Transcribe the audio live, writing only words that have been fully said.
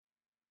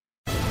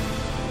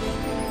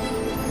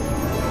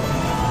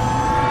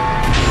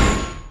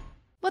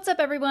What's up,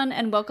 everyone,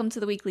 and welcome to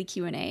the weekly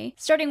Q&A.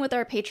 Starting with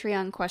our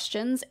Patreon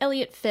questions,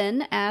 Elliot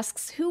Finn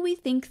asks who we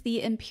think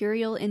the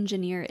Imperial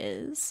Engineer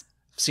is.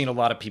 I've seen a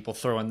lot of people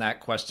throwing that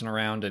question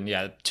around, and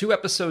yeah, 2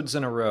 episodes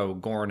in a row,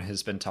 Gorn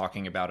has been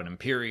talking about an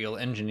Imperial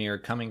Engineer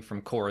coming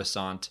from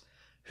Coruscant.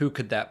 Who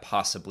could that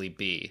possibly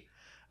be?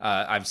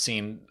 I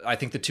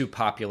think the 2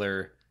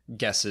 popular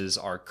guesses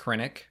are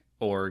Krennic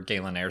or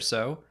Galen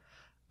Erso.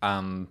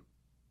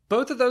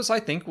 Both of those I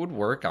think would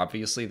work.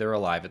 Obviously, they're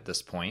alive at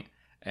this point.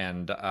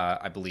 And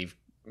I believe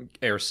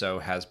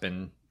Erso has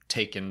been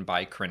taken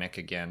by Krennic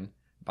again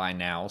by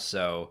now,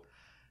 so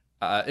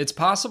it's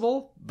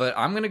possible, but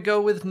I'm going to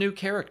go with new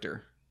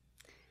character.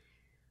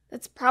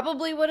 That's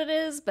probably what it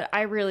is, but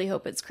I really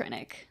hope it's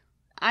Krennic.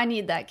 I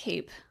need that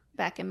cape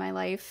back in my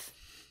life.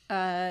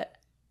 I'm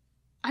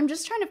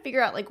just trying to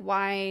figure out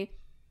why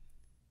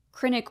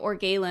Krennic or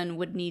Galen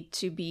would need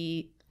to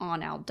be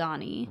on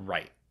Aldhani.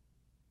 Right.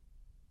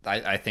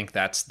 I think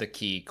that's the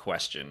key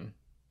question.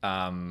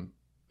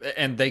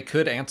 And they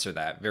could answer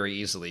that very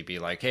easily, be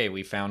like, hey,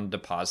 we found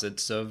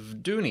deposits of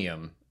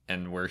dunium,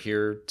 and we're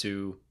here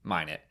to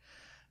mine it.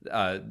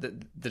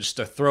 Just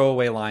a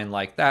throwaway line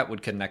like that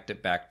would connect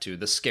it back to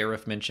the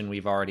Scarif mention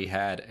we've already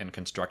had and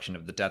construction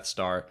of the Death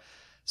Star.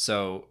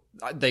 So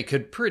they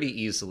could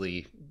pretty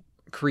easily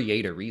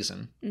create a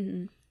reason.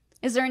 Mm-hmm.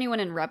 Is there anyone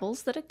in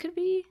Rebels that it could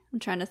be? I'm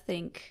trying to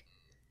think.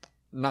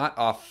 Not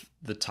off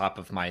the top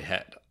of my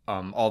head.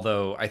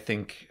 Although I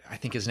think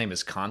his name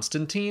is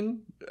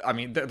Constantine. I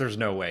mean, there's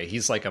no way.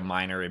 He's like a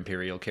minor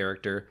Imperial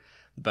character,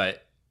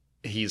 but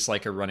he's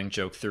like a running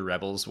joke through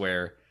Rebels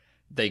where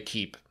they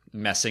keep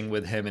messing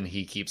with him and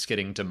he keeps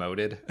getting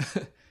demoted.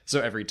 So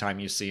every time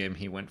you see him,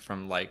 he went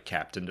from like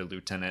captain to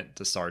lieutenant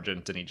to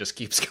sergeant, and he just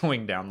keeps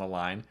going down the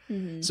line.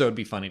 Mm-hmm. So it'd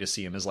be funny to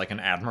see him as like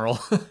an admiral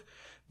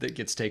that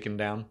gets taken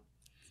down.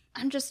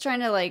 I'm just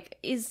trying to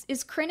is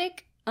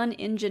Krennic an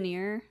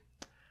engineer?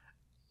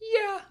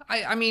 Yeah,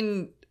 I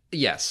mean...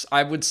 Yes,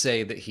 I would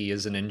say that he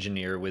is an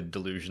engineer with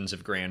delusions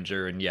of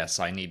grandeur, and yes,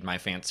 I need my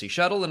fancy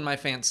shuttle and my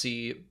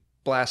fancy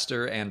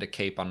blaster and a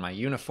cape on my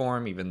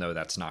uniform, even though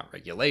that's not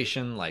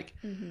regulation.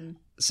 Mm-hmm.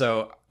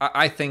 So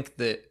I think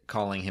that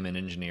calling him an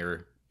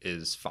engineer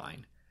is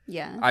fine.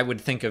 Yeah. I would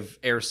think of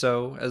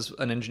Erso as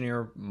an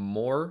engineer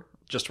more,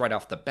 just right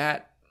off the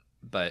bat,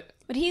 but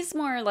he's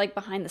more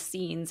behind the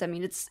scenes. I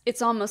mean,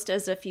 it's almost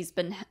as if he's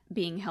been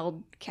being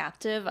held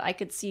captive. I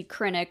could see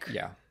Krennic...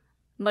 Yeah.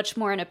 Much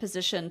more in a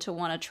position to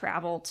want to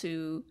travel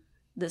to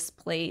this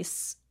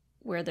place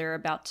where they're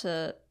about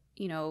to,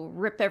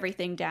 rip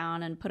everything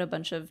down and put a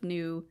bunch of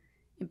new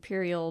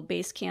Imperial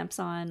base camps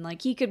on.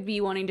 He could be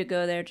wanting to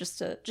go there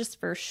just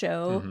for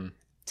show, mm-hmm.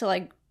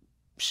 to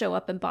show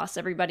up and boss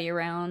everybody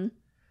around.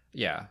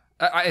 Yeah,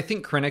 I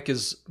think Krennic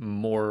is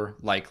more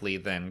likely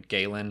than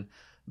Galen,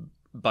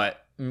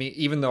 but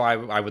even though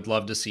I would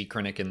love to see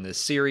Krennic in this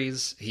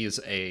series, he's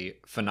a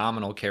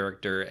phenomenal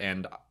character,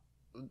 and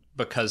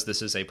because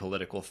this is a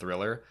political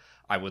thriller,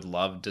 I would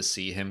love to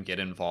see him get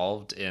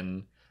involved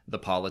in the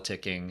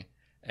politicking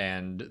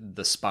and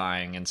the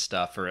spying and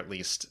stuff, or at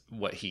least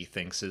what he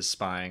thinks is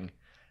spying,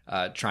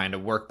 trying to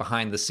work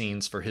behind the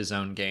scenes for his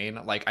own gain.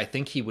 I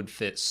think he would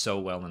fit so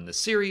well in this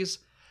series,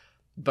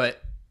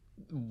 but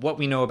what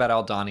we know about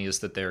Aldhani is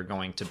that they're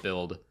going to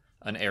build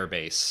an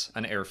airbase,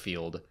 an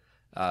airfield,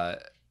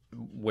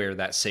 where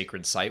that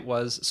sacred site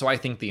was. So I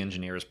think the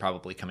engineer is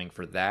probably coming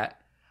for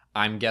that.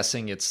 I'm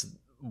guessing it's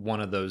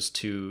one of those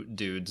 2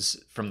 dudes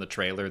from the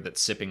trailer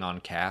that's sipping on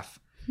calf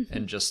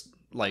and just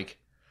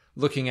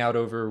looking out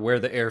over where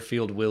the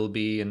airfield will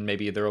be, and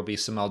maybe there will be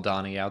some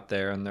Aldhani out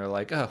there, and they're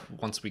like, oh,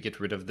 once we get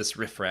rid of this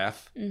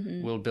riffraff,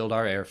 mm-hmm. we'll build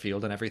our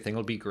airfield and everything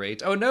will be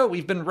great. Oh no,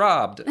 we've been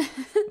robbed.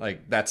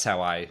 That's how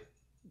I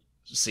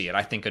see it.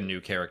 I think a new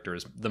character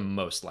is the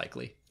most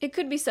likely. It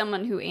could be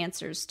someone who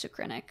answers to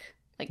Krennic.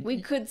 We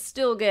could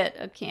still get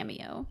a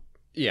cameo.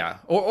 Yeah,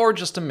 or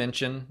just a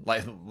mention.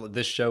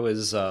 This show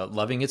is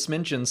loving its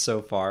mentions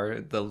so far.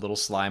 The little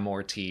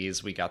Slymore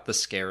tease, we got the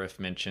Scarif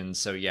mention.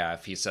 So yeah,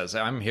 if he says,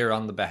 I'm here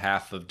on the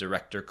behalf of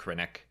Director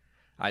Krennic,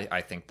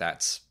 I think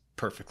that's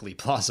perfectly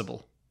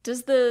plausible.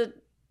 Just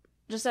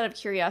out of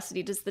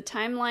curiosity, does the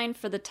timeline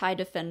for the TIE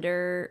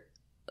Defender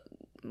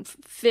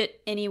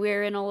fit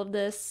anywhere in all of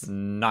this?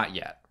 Not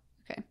yet.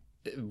 Okay.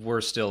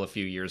 We're still a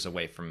few years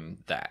away from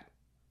that.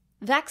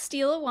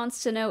 Vaxsteel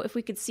wants to know if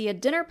we could see a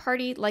dinner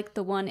party like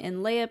the one in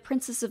Leia,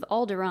 Princess of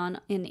Alderaan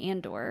in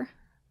Andor.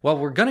 Well,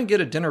 we're going to get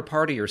a dinner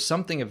party or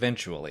something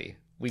eventually.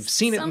 We've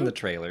seen it in the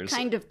trailers.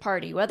 Kind of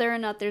party. Whether or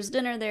not there's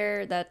dinner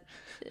there, that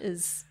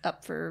is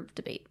up for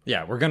debate.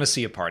 Yeah, we're going to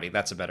see a party.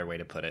 That's a better way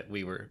to put it.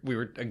 We were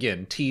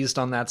again teased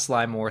on that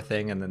Slymore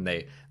thing, and then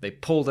they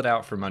pulled it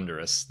out from under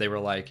us. They were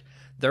like,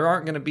 there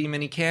aren't going to be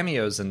many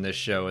cameos in this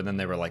show, and then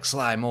they were like,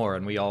 Slymore,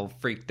 and we all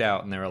freaked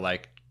out, and they were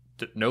like,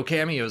 no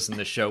cameos in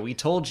this show. We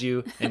told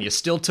you, and you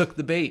still took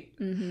the bait.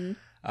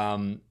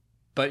 Mm-hmm.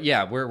 But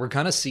yeah, we're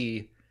gonna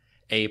see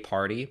a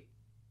party.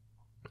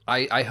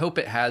 I hope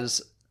it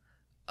has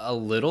a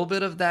little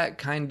bit of that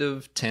kind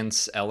of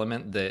tense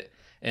element that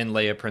in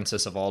Leia,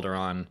 Princess of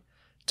Alderaan,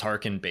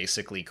 Tarkin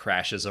basically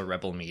crashes a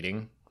rebel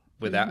meeting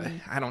without,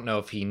 I don't know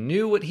if he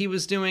knew what he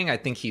was doing. I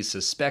think he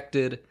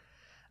suspected,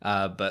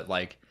 but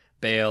like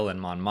Bail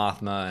and Mon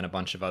Mothma and a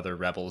bunch of other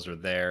rebels are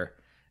there,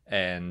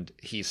 and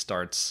he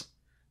starts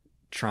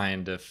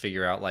trying to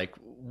figure out like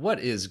what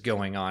is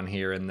going on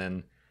here, and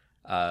then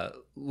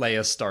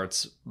Leia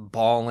starts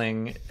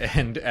bawling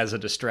and as a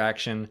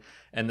distraction,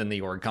 and then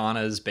the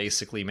Organas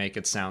basically make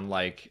it sound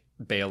like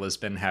Bail has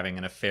been having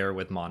an affair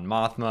with Mon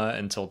Mothma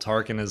until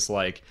Tarkin is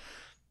like,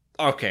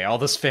 okay, all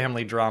this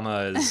family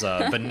drama is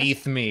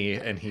beneath me,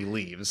 and he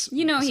leaves.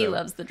 He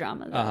loves the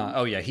drama, though.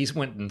 Oh, yeah, he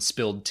went and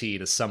spilled tea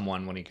to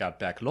someone when he got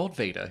back. Lord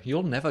Vader,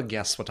 you'll never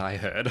guess what I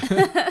heard.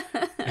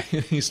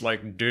 He's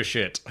like, dish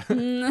it.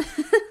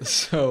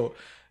 So,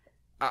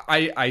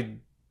 I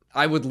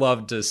would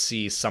love to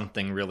see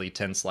something really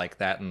tense like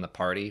that in the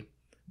party.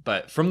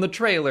 But from the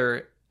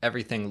trailer,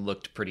 everything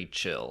looked pretty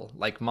chill.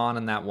 Like, Mon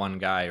and that one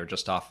guy are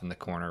just off in the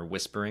corner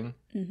whispering.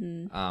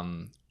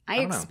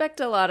 I expect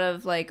a lot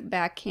of like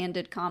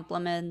backhanded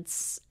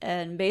compliments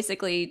and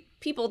basically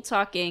people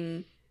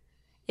talking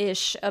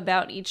ish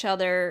about each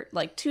other,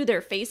 like to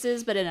their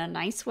faces, but in a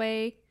nice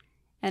way.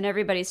 And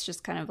everybody's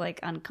just kind of like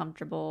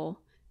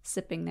uncomfortable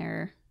sipping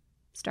their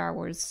Star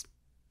Wars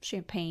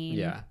champagne.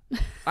 Yeah.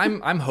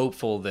 I'm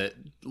hopeful that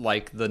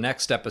like the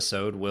next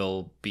episode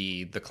will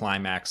be the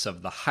climax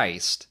of the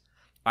heist.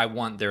 I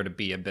want there to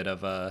be a bit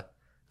of a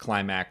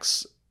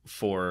climax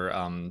for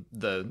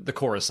the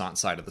Coruscant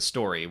side of the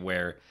story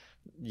where,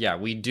 yeah,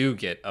 we do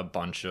get a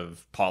bunch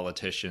of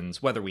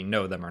politicians, whether we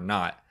know them or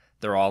not.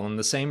 They're all in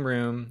the same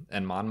room,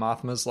 and Mon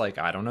Mothma's like,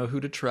 I don't know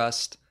who to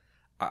trust.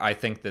 I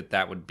think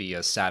that would be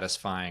a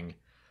satisfying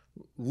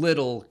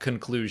little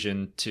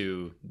conclusion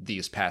to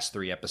these past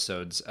 3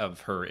 episodes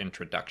of her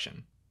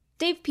introduction.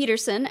 Dave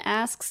Peterson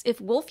asks if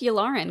Wullf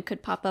Yularen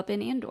could pop up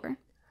in Andor.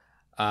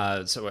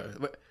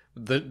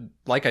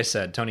 Like I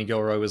said, Tony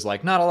Gilroy was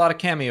like, not a lot of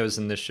cameos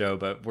in this show,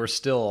 but we're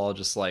still all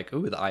just like,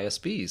 ooh, the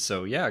ISB.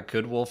 So yeah,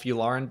 could Wullf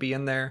Yularen be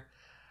in there?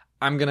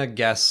 I'm gonna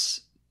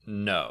guess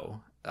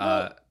no.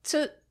 Well,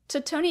 to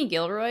Tony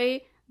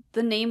Gilroy,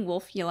 the name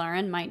Wullf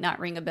Yularen might not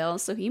ring a bell,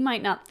 so he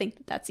might not think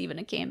that that's even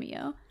a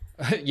cameo.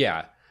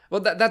 Yeah.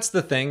 Well, that's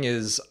the thing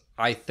is,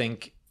 I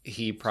think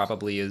he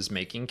probably is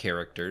making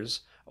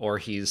characters, or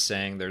he's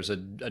saying there's a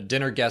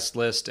dinner guest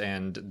list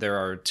and there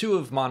are 2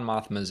 of Mon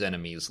Mothma's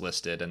enemies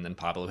listed, and then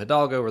Pablo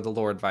Hidalgo or the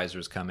lore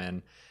advisors come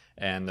in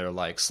and they're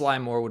like, Sly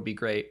Moore would be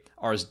great.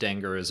 Ars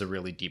Dengar is a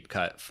really deep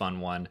cut, fun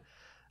one.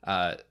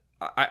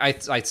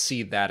 I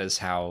see that as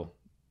how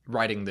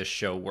writing this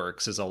show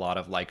works, is a lot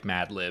of like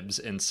Mad Libs,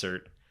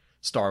 insert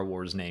Star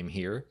Wars name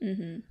here.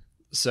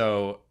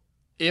 So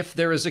if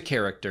there is a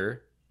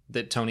character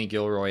that Tony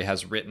Gilroy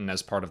has written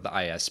as part of the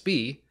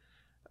ISB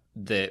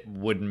that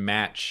would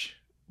match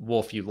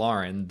Wullf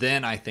Yularen,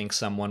 then I think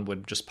someone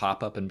would just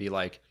pop up and be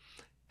like,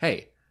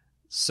 hey,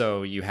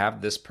 so you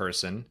have this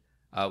person.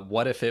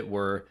 What if it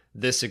were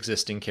this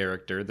existing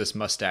character, this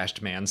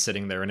mustached man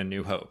sitting there in A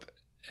New Hope?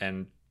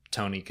 And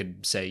Tony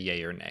could say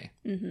yay or nay.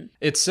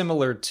 It's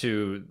similar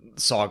to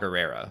Saw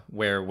Gerrera,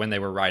 where when they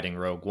were writing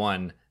Rogue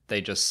One,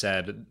 they just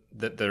said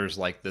that there's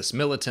like this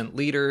militant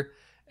leader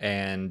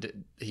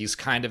and he's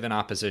kind of in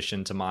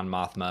opposition to Mon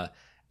Mothma.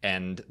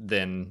 And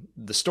then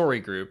the story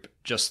group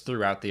just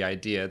threw out the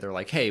idea. They're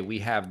like, hey, we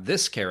have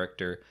this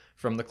character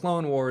from the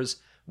Clone Wars.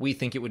 We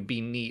think it would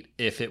be neat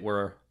if it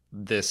were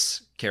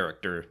this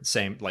character,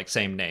 same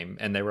name.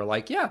 And they were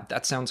like, yeah,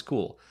 that sounds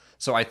cool.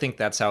 So I think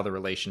that's how the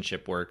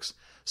relationship works.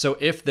 So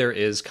if there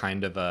is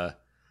kind of a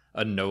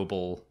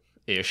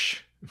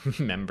noble-ish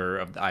member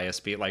of the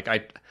ISB, like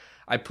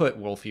I put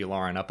Wullf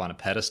Yularen up on a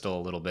pedestal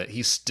a little bit.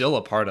 He's still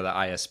a part of the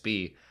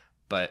ISB,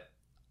 but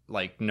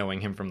like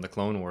knowing him from the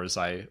Clone Wars,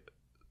 I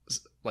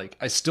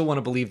still want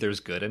to believe there's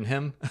good in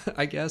him,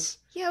 I guess.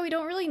 Yeah, we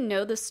don't really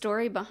know the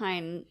story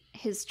behind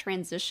his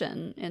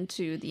transition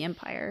into the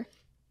Empire.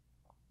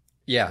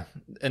 Yeah,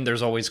 and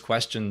there's always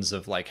questions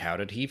of like, how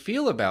did he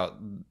feel about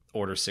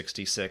Order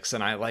 66?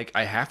 And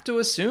I have to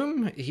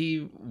assume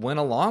he went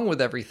along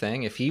with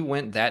everything. If he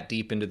went that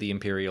deep into the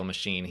Imperial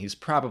machine, he's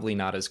probably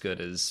not as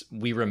good as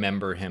we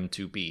remember him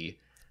to be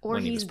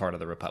when he was part of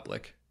the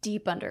Republic.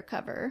 Deep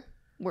undercover,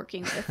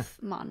 working with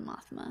Mon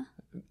Mothma.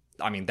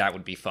 I mean, that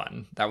would be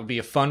fun. That would be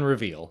a fun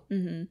reveal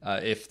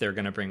if they're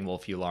going to bring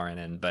Wullf Yularen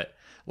in. But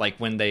like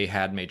when they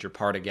had Major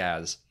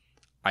Partagaz,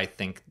 I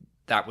think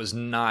that was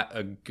not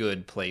a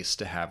good place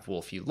to have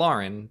Wullf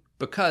Yularen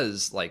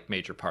because like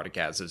Major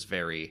Partagaz is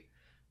very,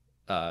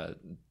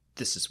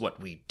 this is what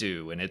we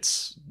do. And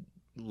it's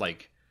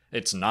like,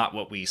 it's not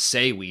what we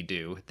say we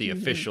do. The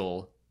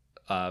official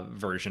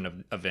version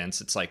of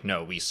events. It's like,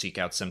 no, we seek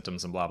out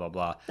symptoms and blah, blah,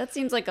 blah. That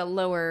seems like a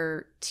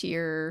lower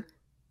tier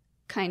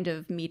kind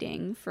of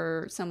meeting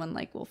for someone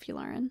like Wullf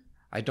Yularen.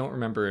 I don't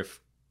remember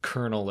if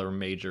Colonel or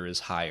Major is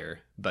higher,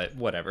 but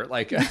whatever.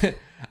 Like,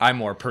 I'm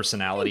more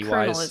personality-wise.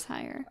 Colonel is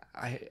higher.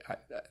 I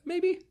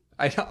maybe.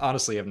 I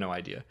honestly have no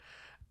idea.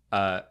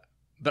 But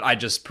I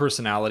just,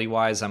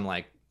 personality-wise, I'm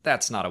like,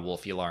 that's not a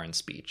Wullf Yularen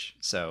speech.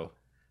 So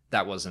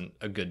that wasn't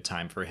a good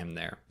time for him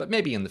there. But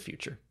maybe in the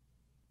future.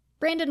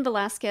 Brandon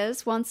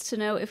Velasquez wants to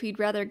know if he'd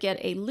rather get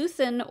a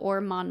Luthen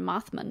or Mon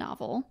Mothma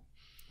novel.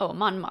 Oh,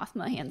 Mon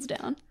Mothma, hands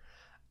down.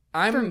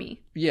 For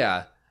me.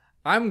 Yeah.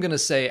 I'm going to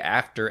say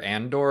after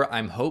Andor,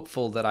 I'm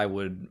hopeful that I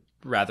would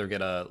rather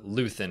get a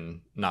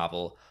Luthen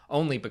novel,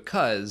 only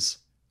because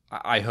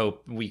I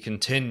hope we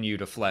continue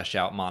to flesh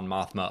out Mon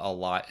Mothma a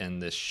lot in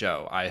this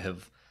show. I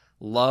have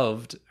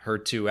loved her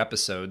 2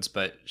 episodes,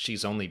 but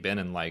she's only been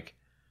in like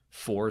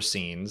 4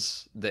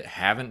 scenes that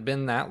haven't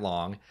been that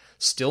long.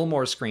 Still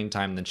more screen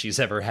time than she's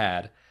ever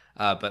had.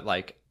 But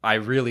like, I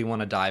really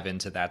want to dive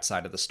into that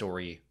side of the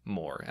story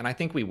more. And I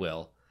think we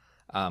will.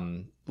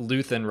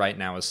 Luthen right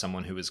now is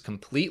someone who is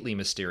completely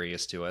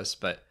mysterious to us.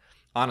 But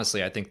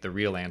honestly, I think the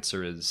real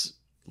answer is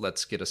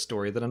let's get a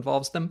story that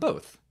involves them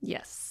both.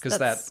 Yes.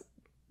 Because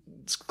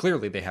it's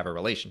clearly they have a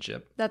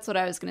relationship. That's what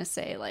I was going to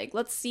say. Like,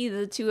 let's see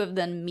the 2 of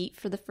them meet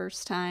for the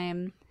first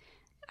time.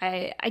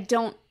 I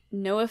don't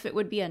know if it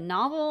would be a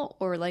novel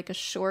or like a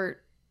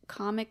short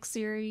comic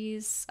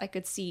series. I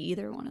could see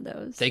either one of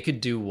those. They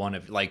could do one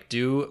of, like,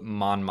 do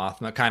Mon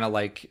Mothma, kind of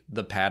like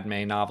the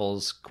Padme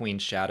novels,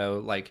 Queen's Shadow.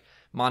 Like,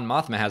 Mon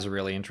Mothma has a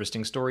really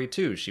interesting story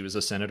too. She was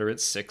a senator at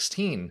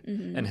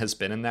 16 and has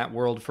been in that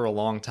world for a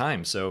long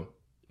time. So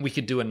we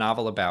could do a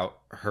novel about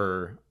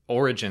her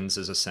origins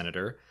as a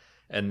senator,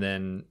 and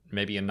then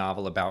maybe a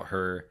novel about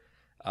her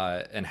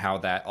and how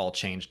that all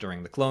changed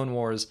during the Clone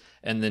Wars,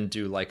 and then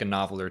do like a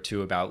novel or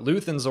 2 about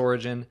Luthen's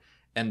origin,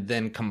 and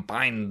then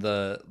combine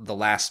the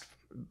last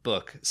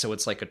book. So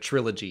it's like a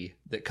trilogy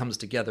that comes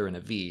together in a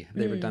V. Have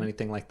they ever done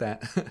anything like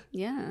that?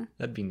 Yeah.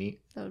 That'd be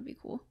neat. That would be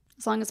cool.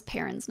 As long as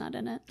Perrin's not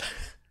in it.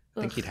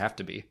 I think he'd have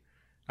to be.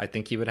 I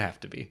think he would have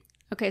to be.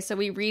 Okay, so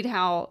we read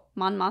how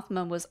Mon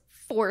Mothma was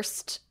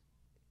forced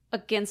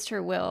against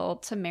her will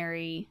to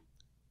marry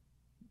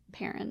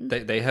Perrin.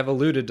 They have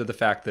alluded to the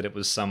fact that it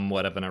was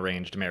somewhat of an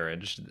arranged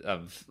marriage,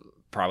 of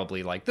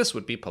probably like, this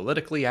would be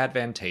politically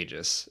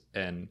advantageous.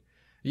 And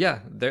yeah,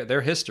 their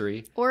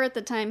history. Or at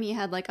the time he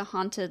had like a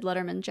haunted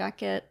Letterman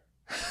jacket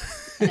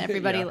and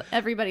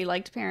everybody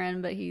liked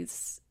Perrin, but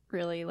he's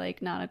really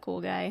like not a cool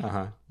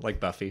guy.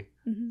 Like Buffy.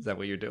 Is that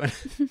what you're doing?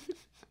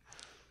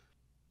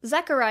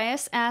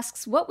 Zacharias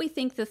asks what we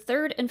think the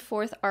 3rd and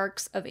 4th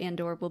arcs of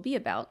Andor will be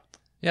about.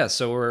 Yeah,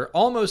 so we're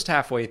almost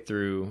halfway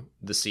through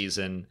the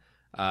season.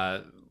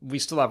 We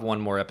still have one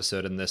more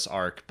episode in this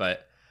arc,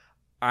 but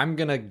I'm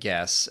going to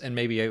guess, and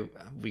maybe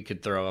we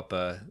could throw up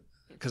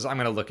because I'm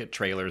going to look at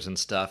trailers and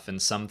stuff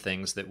and some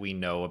things that we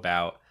know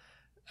about,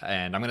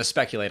 and I'm going to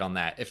speculate on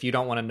that. If you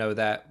don't want to know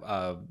that,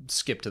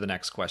 skip to the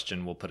next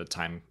question. We'll put a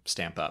time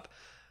stamp up.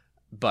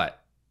 But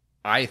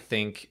I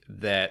think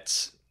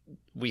that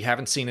we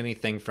haven't seen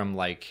anything from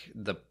like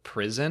the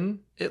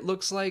prison, it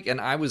looks like,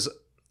 and I was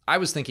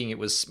thinking it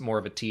was more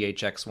of a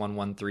THX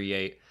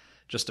 1138,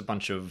 just a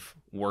bunch of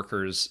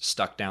workers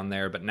stuck down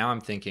there. But now I'm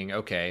thinking,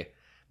 okay,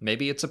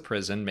 maybe it's a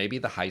prison. Maybe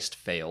the heist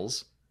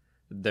fails.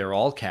 They're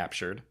all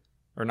captured,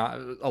 or not.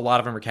 A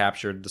lot of them are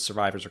captured. The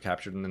survivors are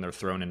captured, and then they're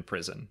thrown in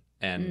prison.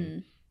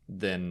 And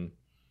then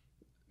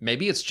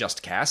maybe it's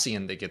just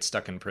Cassian that gets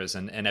stuck in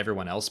prison, and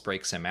everyone else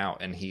breaks him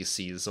out, and he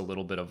sees a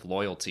little bit of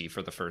loyalty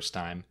for the first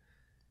time.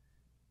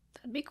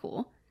 That'd be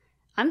cool.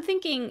 I'm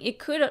thinking it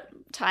could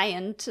tie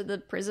into the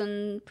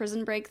prison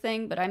break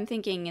thing, but I'm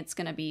thinking it's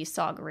going to be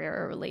Saw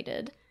Gerrera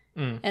related.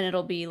 And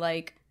it'll be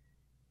like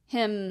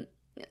him,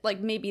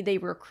 like maybe they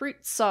recruit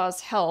Saw's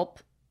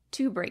help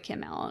to break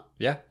him out.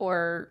 Yeah.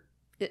 Or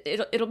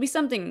it'll be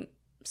something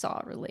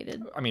Saw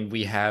related. I mean,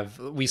 we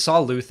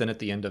saw Luthen at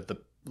the end of the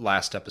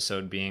last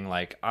episode being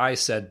like, I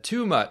said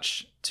too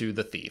much to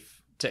the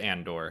thief, to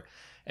Andor,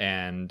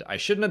 and I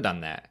shouldn't have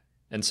done that.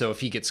 And so if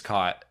he gets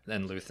caught,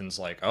 then Luthen's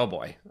like, oh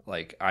boy,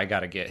 like I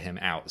got to get him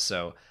out.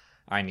 So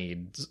I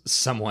need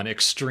someone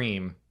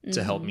extreme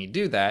to help me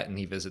do that. And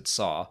he visits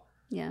Saw.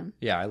 Yeah.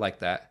 Yeah, I like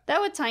that. That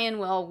would tie in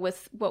well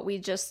with what we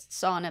just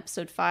saw in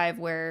episode 5,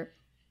 where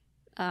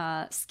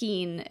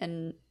Skeen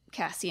and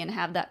Cassian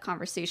have that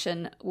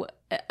conversation,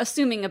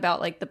 assuming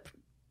about like the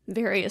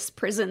various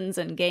prisons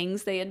and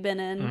gangs they had been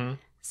in.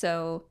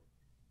 So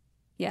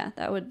yeah,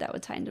 that would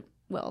tie into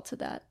well to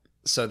that.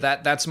 So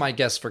that's my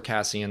guess for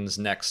Cassian's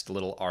next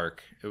little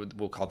arc.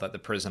 We'll call that the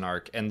prison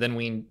arc. And then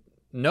we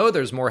know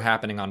there's more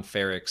happening on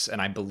Ferrix,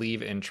 and I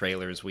believe in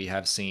trailers we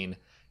have seen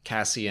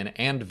Cassian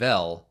and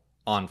Vel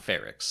on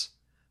Ferrix.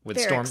 With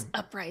Ferrix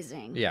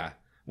Uprising. Yeah,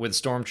 with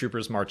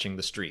stormtroopers marching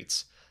the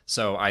streets.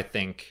 So I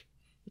think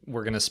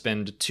we're going to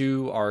spend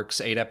 2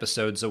 arcs, 8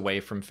 episodes away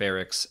from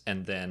Ferrix,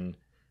 and then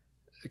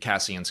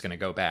Cassian's going to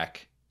go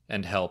back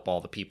and help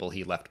all the people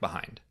he left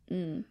behind.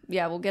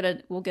 Yeah, we'll get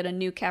a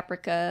new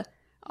Caprica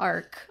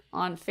arc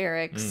on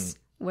Ferrix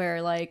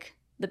where like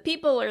the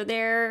people are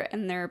there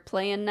and they're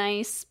playing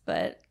nice,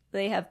 but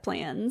they have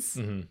plans.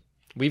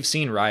 We've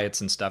seen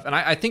riots and stuff, and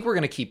I think we're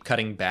going to keep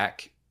cutting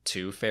back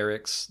to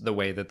Ferrix the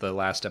way that the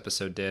last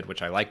episode did,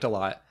 which I liked a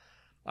lot.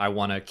 I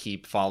want to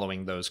keep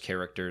following those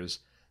characters,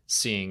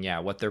 seeing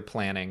what they're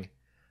planning,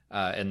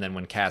 and then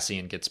when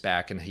Cassian gets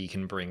back and he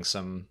can bring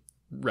some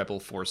rebel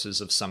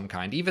forces of some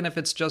kind, even if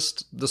it's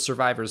just the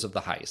survivors of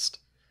the heist.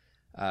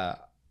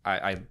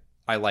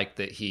 I I like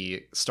that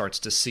he starts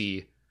to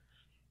see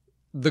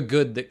the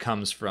good that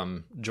comes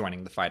from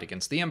joining the fight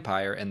against the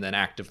Empire, and then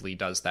actively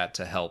does that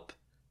to help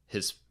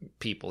his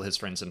people, his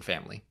friends and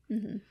family.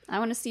 Mm-hmm. I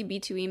want to see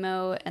B2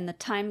 Emo and the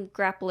Time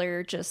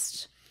Grappler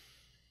just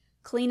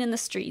cleaning the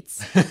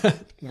streets.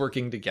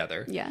 Working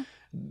together. Yeah.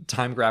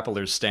 Time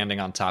Grappler's standing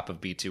on top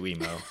of B2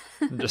 Emo,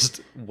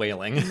 just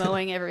wailing.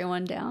 Mowing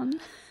everyone down.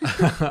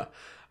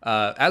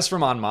 As for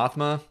Mon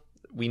Mothma,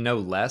 we know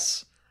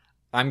less.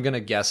 I'm going to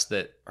guess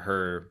that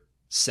her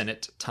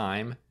Senate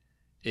time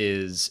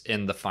is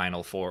in the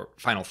final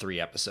 3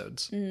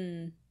 episodes.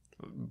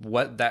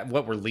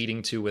 What we're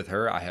leading to with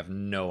her, I have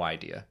no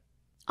idea.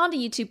 On to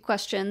YouTube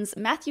questions.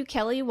 Matthew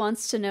Kelly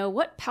wants to know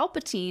what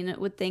Palpatine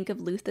would think of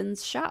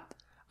Luthen's shop.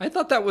 I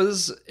thought that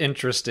was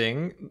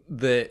interesting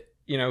that,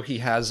 he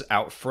has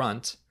out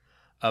front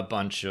a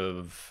bunch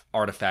of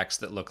artifacts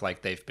that look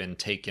like they've been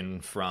taken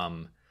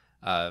from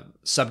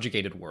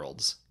subjugated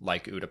worlds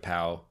like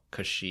Utapau,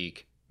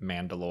 Kashyyyk,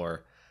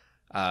 Mandalore.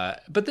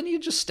 But then you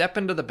just step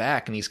into the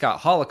back and he's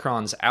got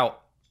holocrons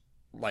out,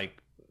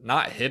 like,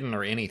 not hidden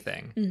or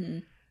anything. Mm-hmm.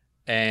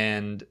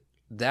 And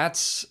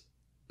that's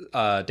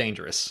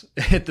dangerous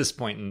at this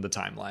point in the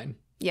timeline.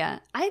 Yeah,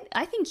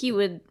 I think he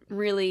would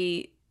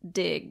really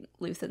dig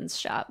Luthen's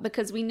shop,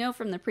 because we know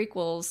from the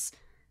prequels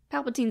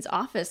Palpatine's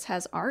office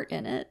has art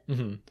in it.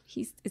 Mm-hmm.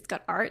 It's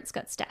got art, it's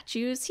got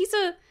statues. He's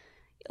a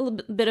little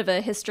bit of a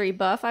history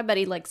buff. I bet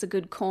he likes a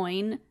good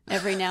coin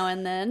every now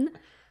and then.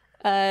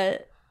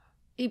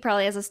 He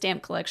probably has a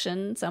stamp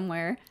collection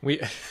somewhere.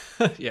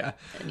 Yeah.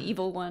 An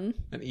evil one.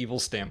 An evil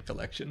stamp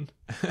collection.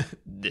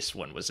 This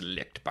one was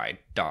licked by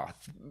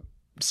Darth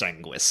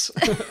Sanguis.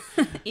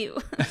 Ew.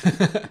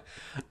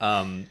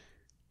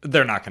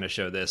 They're not going to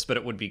show this, but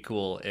it would be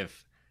cool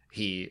if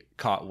he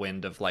caught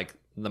wind of, like,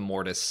 the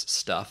Mortis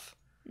stuff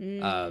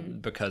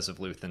because of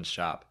Luthen's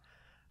shop.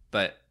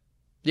 But,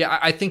 yeah,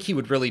 I think he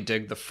would really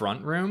dig the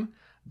front room,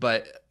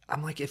 but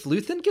I'm like, if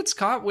Luthen gets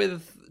caught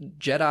with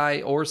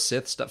Jedi or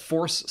Sith stuff,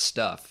 Force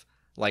stuff,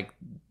 like,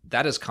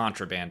 that is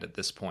contraband at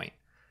this point.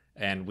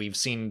 And we've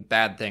seen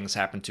bad things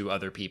happen to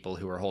other people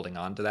who are holding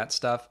on to that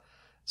stuff.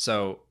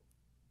 So,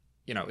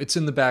 it's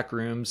in the back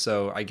room,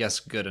 so I guess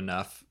good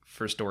enough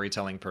for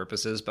storytelling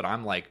purposes. But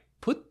I'm like,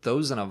 put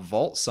those in a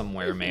vault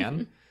somewhere,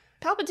 man.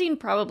 Palpatine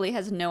probably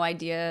has no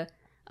idea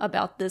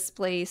about this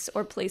place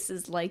or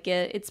places like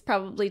it. It's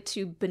probably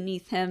too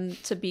beneath him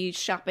to be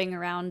shopping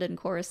around in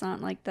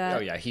Coruscant like that. Oh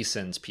yeah, he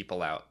sends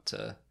people out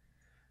to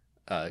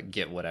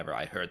get whatever.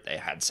 I heard they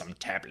had some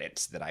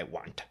tablets that I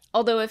want.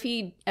 Although if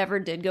he ever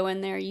did go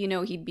in there,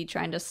 he'd be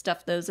trying to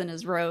stuff those in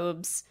his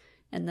robes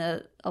and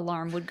the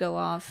alarm would go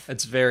off.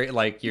 It's very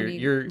like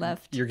you're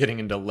getting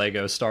into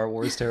Lego Star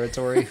Wars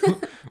territory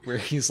where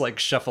he's like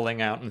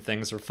shuffling out and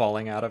things are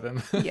falling out of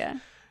him. Yeah.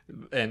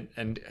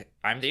 And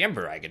I'm the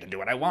Emperor. I get to do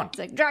what I want. It's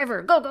like,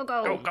 driver, go, go,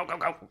 go.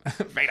 Go.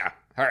 Vader,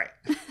 all right.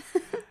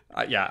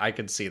 Yeah, I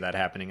could see that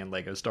happening in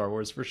Lego Star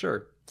Wars for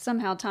sure.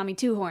 Somehow Tommy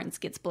Two Horns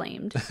gets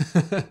blamed.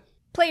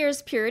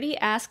 Players Purity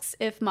asks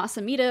if Mas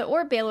Amedda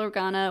or Bail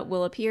Organa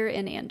will appear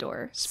in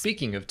Andor.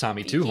 Speaking of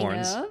Tommy Two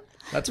Horns,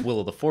 that's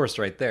Will of the Force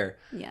right there.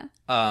 Yeah.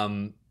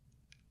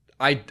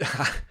 I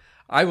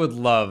would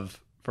love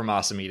for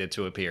Mas Amedda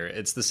to appear.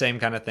 It's the same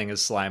kind of thing as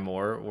Sly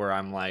Moore, where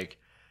I'm like,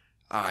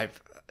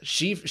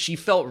 she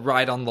felt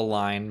right on the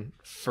line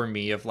for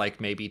me of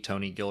like maybe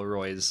Tony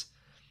Gilroy's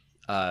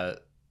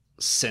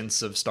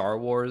sense of Star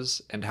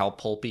Wars and how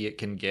pulpy it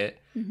can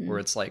get, where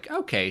it's like,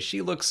 okay,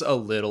 she looks a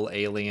little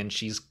alien,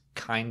 she's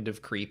kind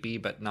of creepy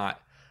but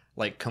not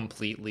like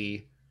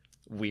completely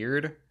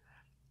weird.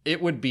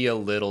 It would be a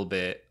little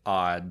bit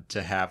odd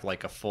to have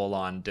like a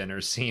full-on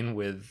dinner scene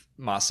with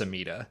Mas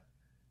Amedda,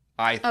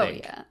 I think. Oh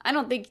yeah, I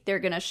don't think they're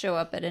gonna show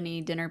up at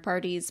any dinner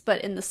parties,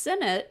 but in the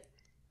Senate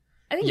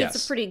I think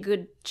it's a pretty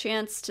good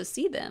chance to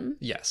see them.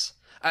 Yes.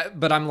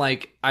 But I'm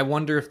like, I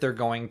wonder if they're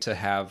going to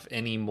have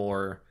any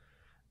more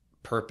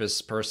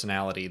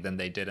personality than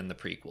they did in the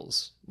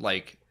prequels.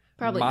 Like,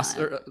 probably not.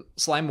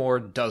 Sly Moore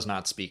does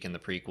not speak in the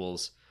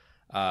prequels.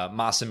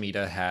 Mas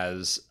Amedda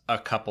has a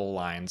couple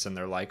lines and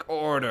they're like,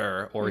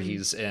 order! Or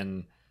he's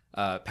in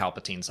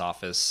Palpatine's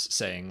office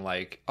saying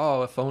like,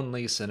 oh, if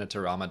only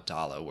Senator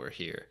Amidala were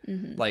here.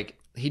 Like,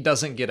 he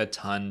doesn't get a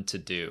ton to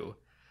do.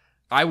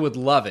 I would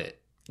love it.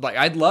 Like,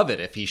 I'd love it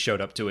if he showed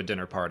up to a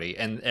dinner party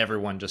and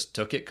everyone just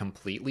took it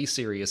completely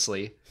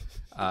seriously.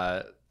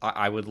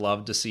 I would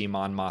love to see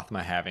Mon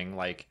Mothma having,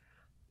 like,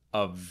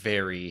 a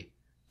very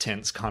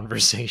tense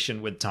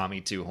conversation with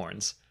Tommy Two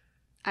Horns.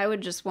 I would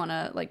just want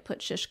to, like,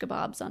 put shish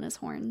kebabs on his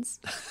horns.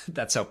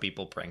 That's how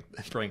people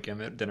prank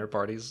him at dinner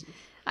parties.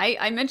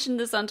 I mentioned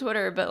this on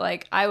Twitter, but,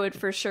 like, I would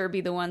for sure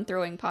be the one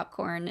throwing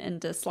popcorn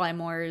into Sly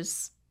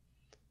Moore's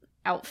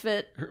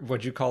outfit.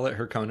 What'd you call it?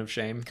 Her cone of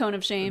shame? Cone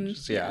of shame.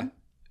 Just, yeah.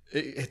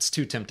 It's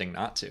too tempting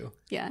not to.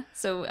 Yeah,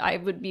 so I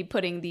would be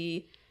putting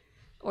the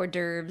hors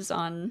d'oeuvres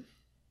on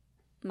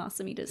Mas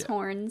Amedda's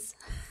horns.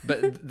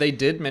 But they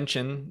did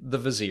mention the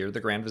Vizier, the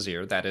Grand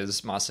Vizier. That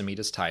is Mas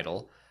Amedda's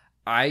title.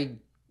 I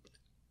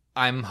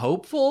I'm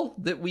hopeful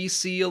that we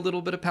see a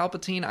little bit of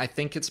Palpatine. I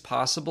think it's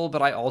possible,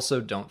 but I also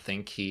don't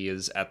think he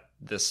is at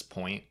this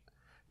point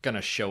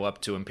gonna show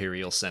up to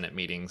Imperial Senate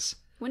meetings.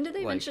 When did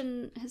they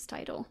mention his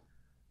title?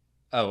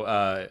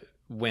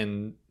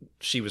 When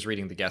she was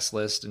reading the guest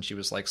list and she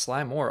was like,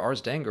 Sly Moore,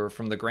 Ars Dengar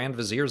from the Grand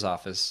Vizier's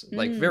office.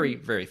 Like, very,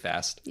 very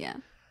fast. Yeah.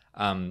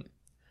 I'm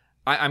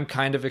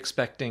kind of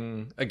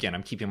expecting, again,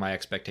 I'm keeping my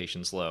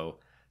expectations low,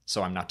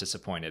 so I'm not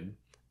disappointed.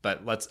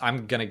 But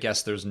I'm going to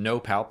guess there's no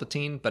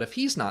Palpatine, but if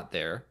he's not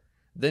there,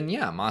 then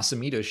yeah,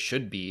 Masamita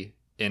should be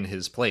in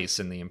his place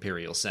in the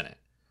Imperial Senate.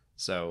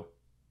 So,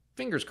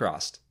 fingers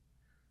crossed.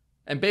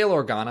 And Bail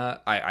Organa,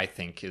 I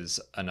think, is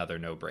another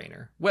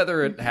no-brainer.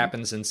 Whether it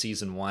happens in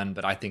Season 1,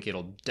 but I think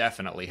it'll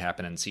definitely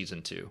happen in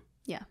Season 2.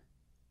 Yeah.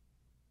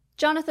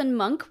 Jonathan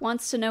Monk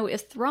wants to know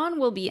if Thrawn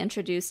will be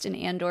introduced in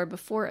Andor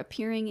before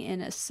appearing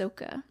in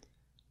Ahsoka.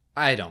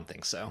 I don't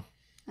think so.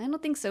 I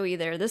don't think so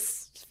either.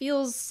 This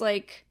feels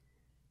like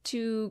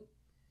too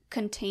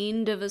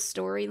contained of a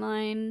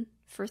storyline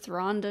for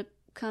Thrawn to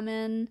come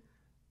in.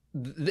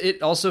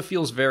 It also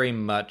feels very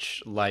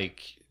much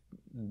like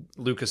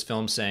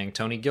Lucasfilm saying,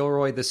 Tony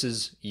Gilroy, this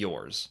is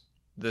yours.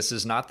 This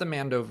is not the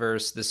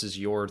Mandoverse. This is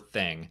your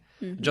thing.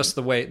 Just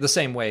the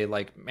same way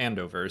like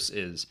Mandoverse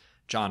is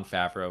Jon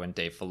Favreau and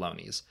Dave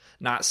Filoni's.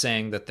 Not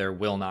saying that there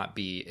will not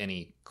be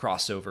any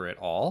crossover at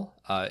all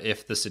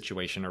if the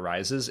situation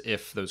arises,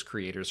 if those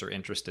creators are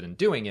interested in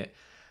doing it.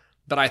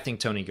 But I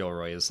think Tony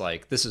Gilroy is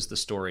like, this is the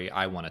story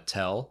I want to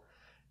tell.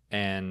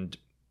 And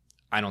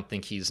I don't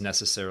think he's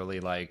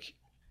necessarily like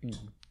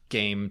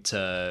game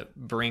to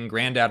bring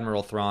Grand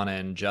Admiral Thrawn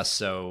in just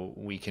so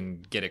we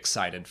can get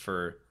excited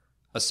for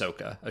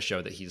Ahsoka, a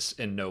show that he's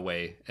in no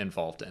way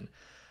involved in.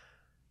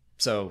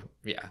 So,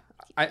 yeah,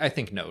 I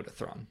think no to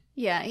Thrawn.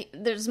 Yeah,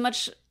 there's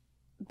much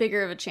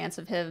bigger of a chance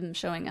of him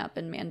showing up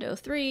in Mando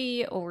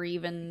 3 or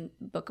even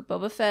Book of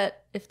Boba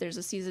Fett if there's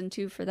a season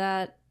 2 for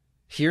that.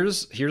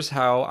 Here's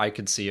how I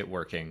could see it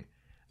working.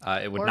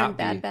 It would or not in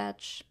Bad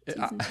Batch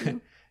season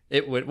 2.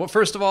 It would. Well,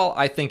 first of all,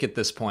 I think at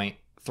this point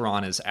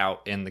Thrawn is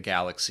out in the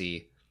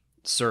galaxy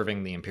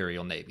serving the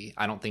Imperial Navy.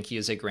 I don't think he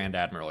is a Grand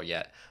Admiral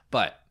yet.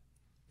 But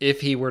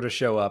if he were to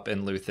show up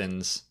in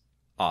Luthen's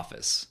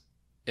office,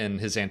 in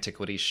his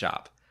antiquities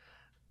shop,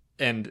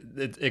 and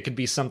it could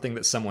be something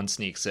that someone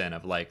sneaks in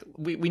of like,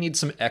 we need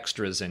some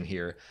extras in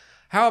here.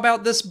 How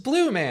about this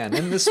blue man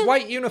in this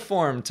white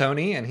uniform,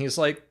 Tony? And he's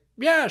like,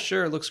 yeah,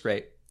 sure, looks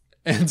great.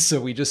 And so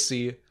we just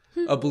see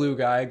a blue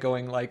guy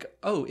going like,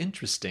 oh,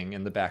 interesting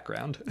in the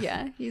background.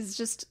 Yeah, he's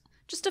just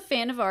a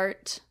fan of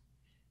art.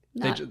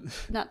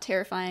 Not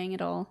terrifying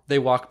at all. They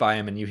walk by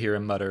him and you hear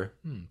him mutter,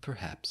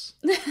 perhaps.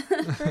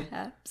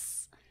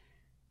 Perhaps.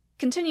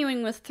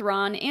 Continuing with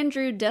Thrawn,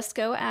 Andrew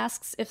Desco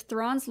asks if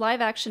Thrawn's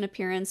live-action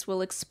appearance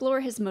will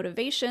explore his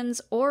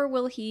motivations, or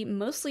will he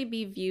mostly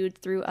be viewed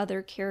through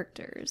other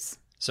characters?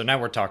 So now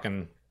we're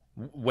talking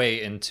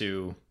way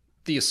into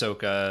the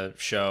Ahsoka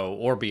show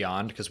or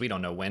beyond, because we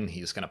don't know when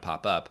he's going to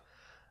pop up.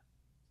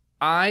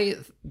 I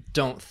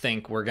don't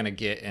think we're going to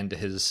get into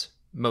his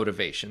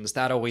motivations.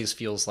 That always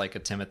feels like a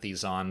Timothy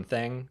Zahn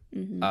thing.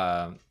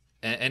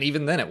 And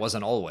even then, it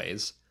wasn't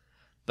always.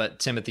 But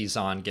Timothy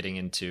Zahn getting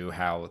into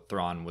how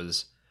Thrawn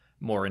was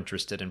more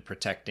interested in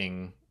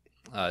protecting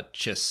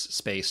Chiss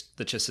space,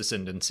 the Chiss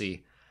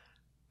ascendancy.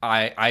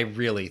 I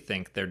really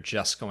think they're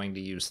just going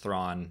to use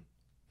Thrawn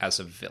as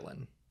a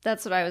villain.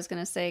 That's what I was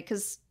going to say,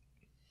 because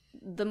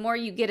the more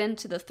you get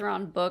into the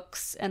Thrawn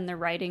books and the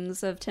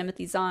writings of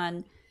Timothy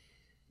Zahn,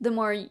 the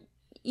more,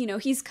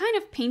 he's kind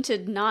of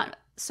painted not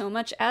so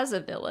much as a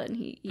villain.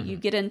 You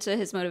get into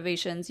his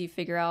motivations, you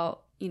figure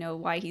out,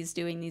 why he's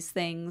doing these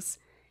things.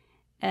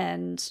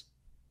 And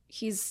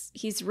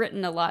he's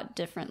written a lot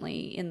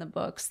differently in the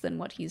books than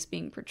what he's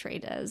being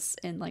portrayed as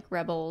in like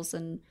Rebels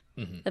and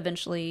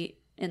eventually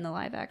in the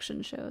live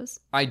action shows.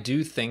 I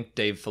do think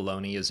Dave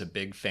Filoni is a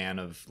big fan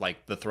of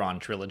like the Thrawn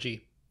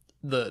trilogy,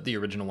 the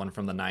original one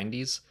from the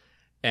 90s.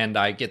 And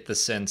I get the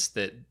sense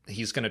that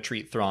he's going to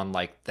treat Thrawn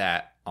like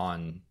that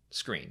on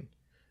screen.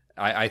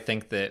 I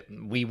think that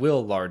we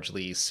will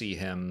largely see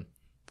him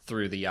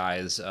through the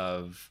eyes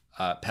of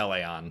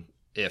Peleon,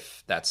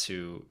 if that's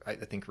who I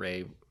think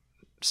Ray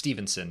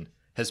Stevenson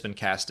has been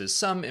cast as,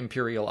 some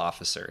Imperial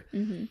officer.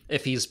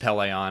 If he's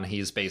Peleon,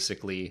 he's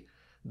basically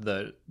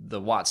the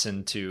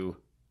Watson to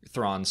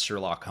Thrawn's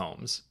Sherlock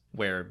Holmes,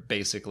 where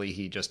basically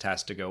he just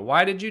has to go,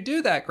 why did you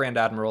do that, Grand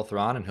Admiral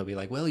Thrawn? And he'll be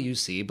like, well, you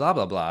see, blah,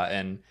 blah, blah,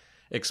 and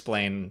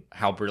explain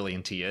how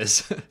brilliant he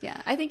is.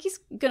 Yeah, I think he's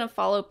going to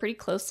follow pretty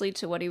closely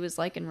to what he was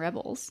like in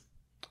Rebels.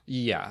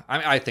 Yeah,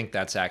 I think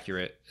that's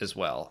accurate as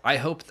well. I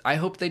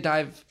hope they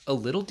dive a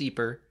little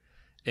deeper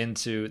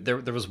into...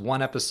 There was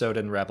one episode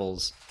in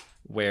Rebels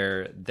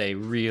where they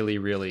really,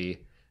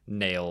 really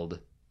nailed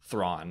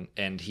Thrawn,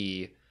 and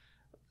he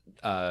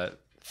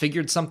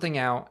figured something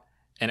out,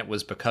 and it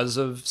was because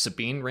of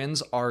Sabine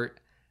Wren's art,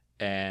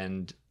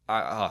 and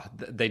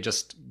they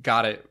just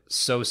got it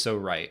so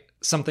right.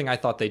 Something I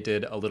thought they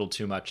did a little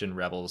too much in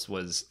Rebels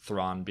was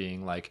Thrawn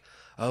being like,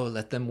 oh,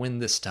 let them win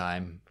this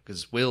time,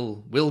 because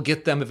we'll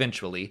get them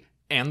eventually.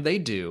 and they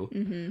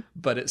do.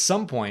 But at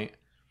some point,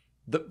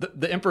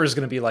 the Emperor is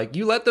going to be like,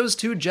 you let those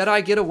 2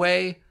 Jedi get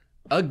away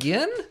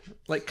again?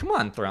 Like, come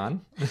on,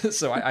 Thrawn.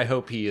 So I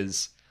hope he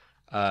is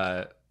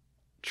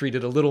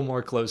treated a little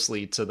more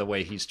closely to the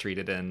way he's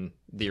treated in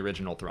the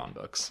original Thrawn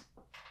books.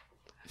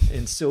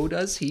 And so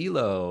does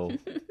Hilo.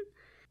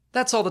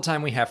 That's all the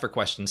time we have for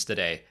questions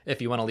today.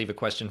 If you want to leave a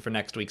question for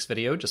next week's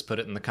video, just put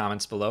it in the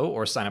comments below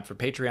or sign up for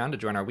Patreon to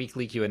join our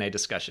weekly Q&A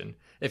discussion.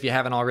 If you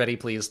haven't already,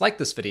 please like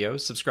this video,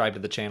 subscribe to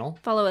the channel.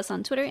 Follow us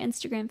on Twitter,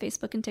 Instagram,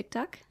 Facebook, and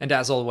TikTok. And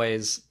as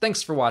always,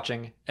 thanks for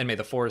watching, and may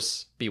the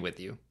Force be with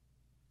you.